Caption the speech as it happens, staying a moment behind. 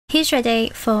He's ready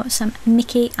for some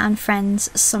Mickey and Friends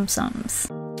Tsum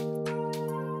Tsums.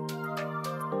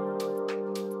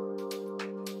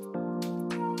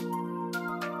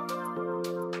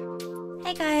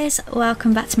 Hey guys,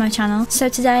 welcome back to my channel. So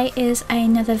today is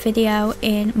another video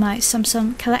in my Tsum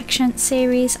Tsum collection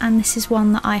series, and this is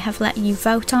one that I have let you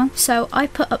vote on. So I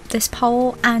put up this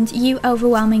poll and you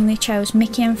overwhelmingly chose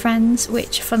Mickey and Friends,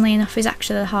 which funnily enough is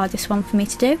actually the hardest one for me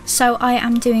to do. So I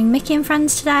am doing Mickey and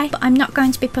Friends today, but I'm not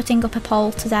going to be putting up a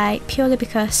poll today purely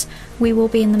because we will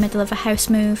be in the middle of a house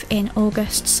move in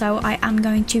August, so I am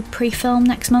going to pre-film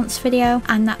next month's video,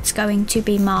 and that's going to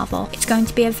be Marvel. It's going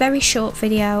to be a very short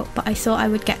video, but I thought I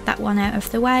would get that one out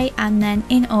of the way, and then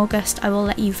in August I will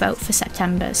let you vote for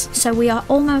September's. So we are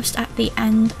almost at the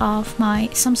end of my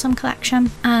Tsum Tsum collection,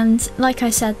 and like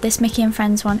I said, this Mickey and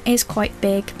Friends one is quite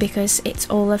big because it's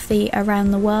all of the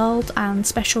around the world and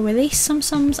special release Tsum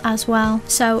Tsums as well.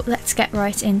 So let's get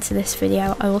right into this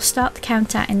video. I will start the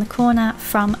counter in the corner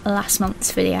from last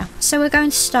month's video. So we're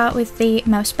going to start with the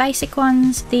most basic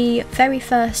ones. The very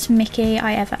first Mickey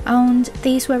I ever owned.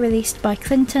 These were released by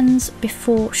Clinton's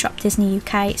before Shop Disney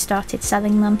UK started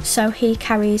selling them. So he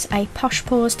carries a Posh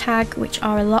Paws tag, which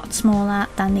are a lot smaller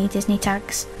than the Disney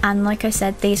tags. And like I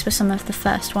said, these were some of the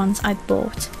first ones I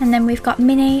bought. And then we've got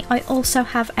Minnie. I also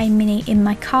have a Minnie in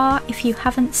my car. If you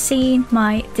haven't seen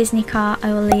my Disney car,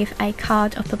 I will leave a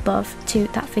card up above to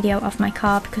that video of my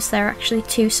car because there are actually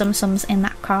two Tsum Tsums in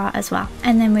that car as well.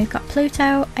 And then we've got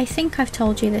Pluto. I think I've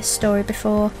told you this story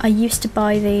before. I used to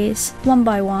buy these one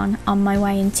by one on my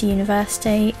way into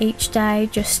university each day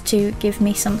just to give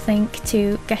me something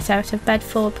to get out of bed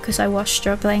for because I was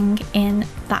struggling in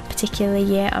that particular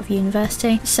year of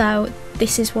university. So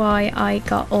this is why I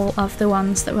got all of the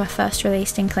ones that were first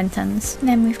released in Clinton's. And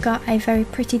then we've got a very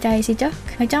pretty Daisy Duck.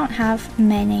 I don't have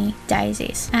many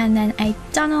daisies. And then a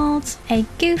Donald, a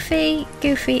Goofy.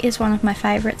 Goofy is one of my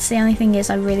favourites. The only thing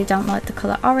is I really don't like the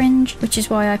colour orange, which is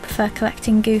why I prefer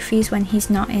collecting Goofies when he's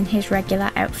not in his regular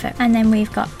outfit. And then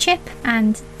we've got Chip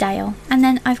and Dale. And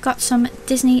then I've got some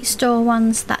Disney Store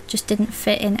ones that just didn't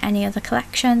fit in any other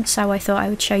collection, so I thought I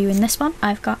would show you in this one.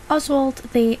 I've got Oswald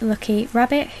the Lucky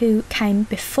Rabbit, who came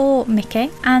before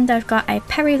Mickey, and I've got a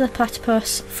Perry the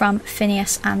Platypus from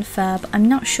Phineas and Ferb. I'm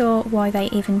not sure why they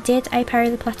even did a Perry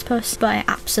the Platypus, but I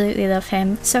absolutely love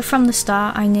him. So from the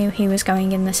start I knew he was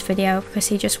going in this video because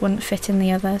he just wouldn't fit in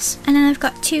the others. And then I've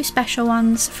got two special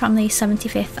ones from the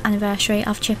 75th anniversary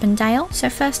of Chip and Dale. So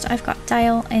first I've got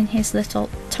Dale in his little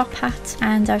top hat,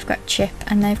 and I've got Chip,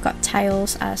 and they've got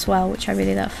tails as well, which I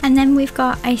really love. And then we've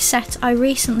got a set I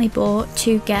recently bought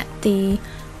to get the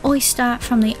Oyster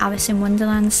from the Alice in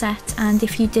Wonderland set, and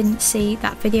if you didn't see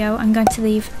that video, I'm going to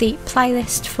leave the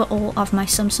playlist for all of my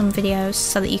Tsum Tsum videos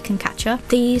so that you can catch up.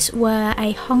 These were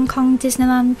a Hong Kong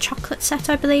Disneyland chocolate set,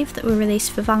 I believe, that were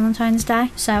released for Valentine's Day.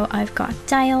 So I've got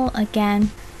Dale again,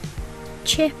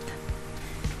 Chip,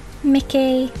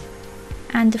 Mickey,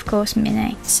 and of course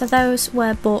Minnie. So those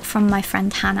were bought from my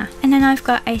friend Hannah. And then I've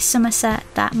got a summer set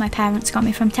that my parents got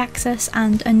me from Texas,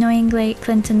 and annoyingly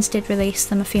Clinton's did release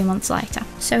them a few months later.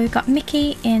 So we've got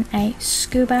Mickey in a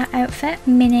scuba outfit,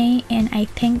 Minnie in a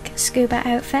pink scuba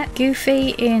outfit, Goofy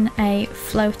in a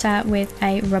floater with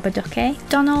a rubber ducky,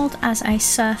 Donald as a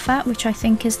surfer, which I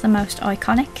think is the most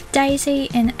iconic, Daisy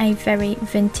in a very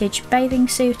vintage bathing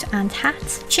suit and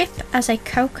hat, Chip as a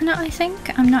coconut, I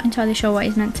think, I'm not entirely sure what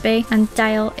he's meant to be, and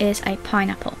Dale is a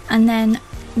pineapple. And then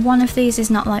one of these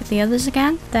is not like the others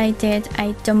again. They did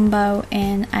a Dumbo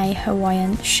in a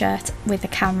Hawaiian shirt with a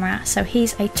camera, so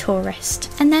he's a tourist.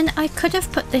 And then I could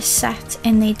have put this set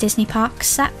in the Disney Parks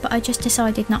set, but I just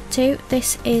decided not to.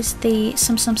 This is the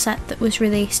Tsum Tsum set that was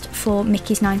released for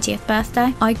Mickey's 90th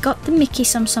birthday. I got the Mickey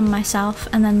Tsum Tsum myself,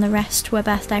 and then the rest were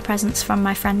birthday presents from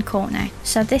my friend Courtney.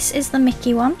 So this is the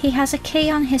Mickey one. He has a key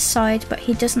on his side, but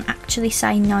he doesn't actually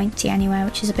say 90 anywhere,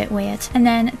 which is a bit weird. And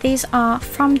then these are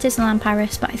from Disneyland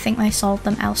Paris, but I think they sold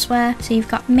them elsewhere. So you've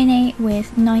got Minnie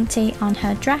with 90 on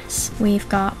her dress. We've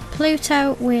got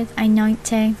Pluto with a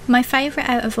 90. My favourite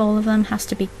out of all of them has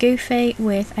to be Goofy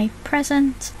with a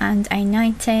present and a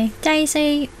 90.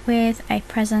 Daisy with a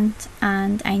present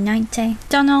and a 90.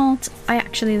 Donald, I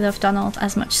actually love Donald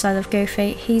as much as I love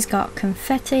Goofy. He's got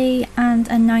confetti and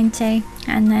a 90.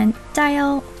 And then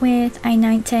Dale with a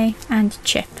 90, and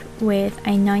Chip with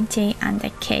a 90 and a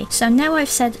key. So now I've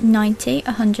said 90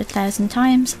 100,000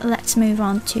 times, let's move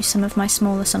on to some of my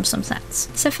smaller Tsum Tsum sets.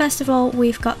 So first of all,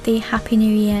 we've got the Happy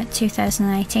New Year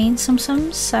 2018 Tsum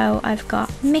Tsums. So I've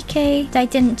got Mickey, they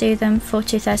didn't do them for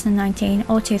 2019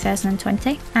 or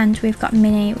 2020, and we've got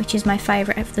Minnie, which is my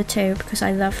favourite of the two because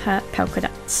I love her polka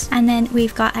dots. And then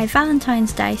we've got a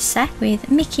Valentine's Day set with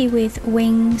Mickey with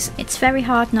wings. It's very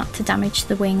hard not to damage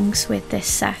the wings with this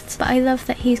set, but I love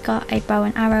that he's got a bow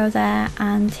and arrow there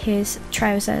and his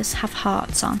trousers have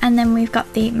hearts on. And then we've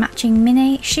got the matching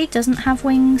Minnie. She doesn't have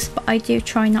wings, but I do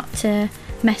try not to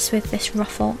mess with this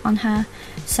ruffle on her,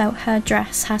 so her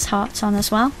dress has hearts on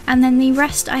as well. And then the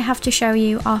rest I have to show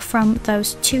you are from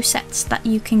those two sets that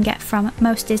you can get from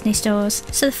most Disney stores.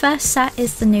 So the first set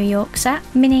is the New York set.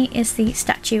 Minnie is the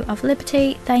Statue of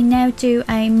Liberty. They now do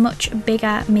a much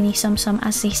bigger mini Tsum Tsum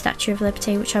as the Statue of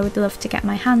Liberty, which I would love to get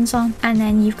my hands on. And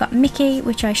then you've got Mickey,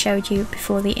 which I showed you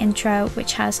before the intro,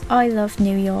 which has I Love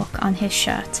New York on his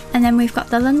shirt. And then we've got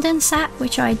the London set,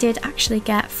 which I did actually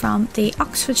get from the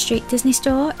Oxford Street Disney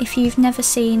store. If you've never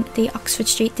seen the Oxford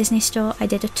Street Disney store, I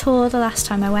did a tour the last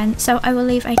time I went, so I will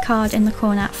leave a card in the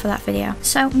corner for that video.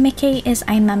 So Mickey is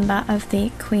a member of the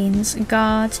Queen's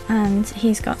Guard and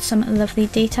he's got some lovely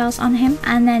details on him.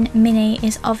 And then Minnie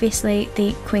is obviously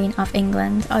the Queen of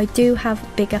England. I do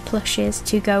have bigger plushes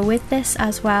to go with this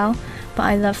as well, but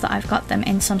I love that I've got them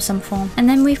in Tsum Tsum form. And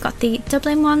then we've got the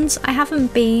Dublin ones. I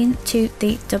haven't been to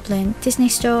the Dublin Disney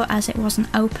store as it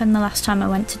wasn't open the last time I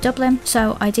went to Dublin,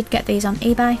 so I did get these on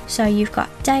eBay. So you've got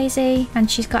Daisy and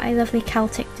she's got a lovely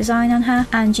Celtic design on her,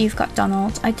 and you've got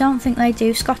Donald. I don't think they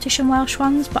do Scottish and Welsh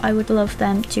ones, but I would love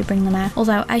them to bring them out,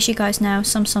 although as you guys know,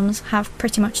 Tsum Tsums have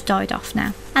pretty much died off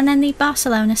now. And then the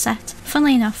Barcelona set.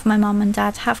 Funnily enough, my mum and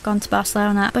dad have gone to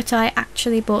Barcelona, but I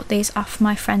actually bought these off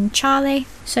my friend Charlie.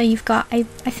 So you've got I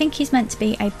think he's meant to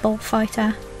be a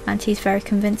bullfighter and he's very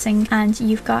convincing, and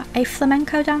you've got a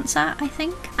flamenco dancer, I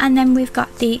think. And then we've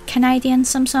got the Canadian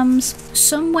Tsum Tsums.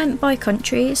 Some went by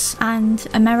countries and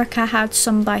America had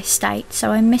some by state,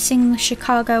 so I'm missing the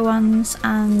Chicago ones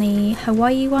and the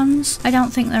Hawaii ones. I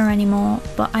don't think there are any more,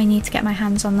 but I need to get my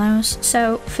hands on those.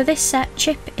 So for this set,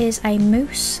 Chip is a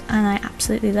moose and I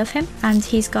absolutely love him, and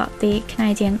he's got the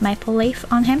Canadian maple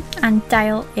leaf on him, and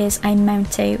Dale is a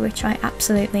Mountie, which I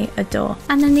absolutely adore.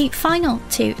 And then the final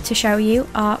two to show you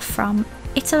are from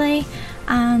Italy,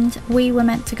 and we were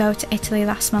meant to go to Italy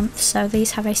last month, so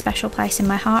these have a special place in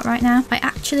my heart right now. I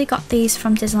actually got these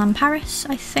from Disneyland Paris,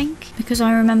 I think, because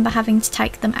I remember having to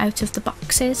take them out of the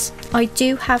boxes. I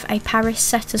do have a Paris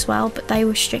set as well, but they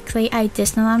were strictly a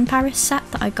Disneyland Paris set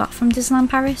that I got from Disneyland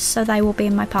Paris, so they will be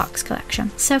in my parks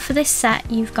collection. So for this set,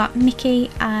 you've got Mickey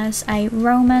as a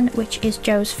Roman, which is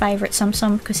Joe's favourite Tsum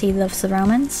Tsum because he loves the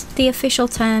Romans. The official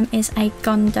term is a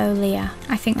gondolier.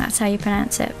 I think that's how you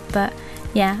pronounce it, but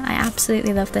yeah, I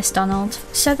absolutely love this Donald.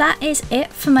 So that is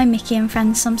it for my Mickey and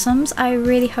Friends Tsum Tsums. I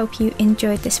really hope you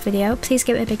enjoyed this video. Please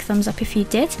give it a big thumbs up if you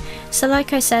did. So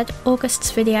like I said,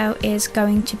 August's video is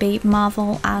going to be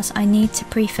Marvel, as I need to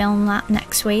pre-film that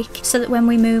next week so that when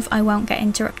we move I won't get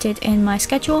interrupted in my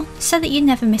schedule. So that you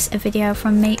never miss a video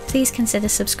from me, please consider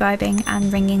subscribing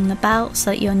and ringing the bell so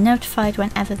that you're notified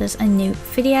whenever there's a new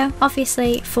video.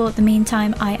 Obviously for the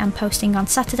meantime I am posting on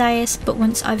Saturdays, but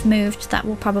once I've moved that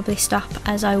will probably stop,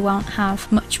 as I won't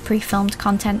have much pre-filmed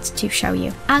content to show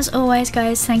you. As always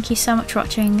guys, thank you so much for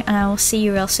watching, and I will see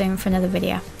you real soon for another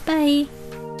video. Bye!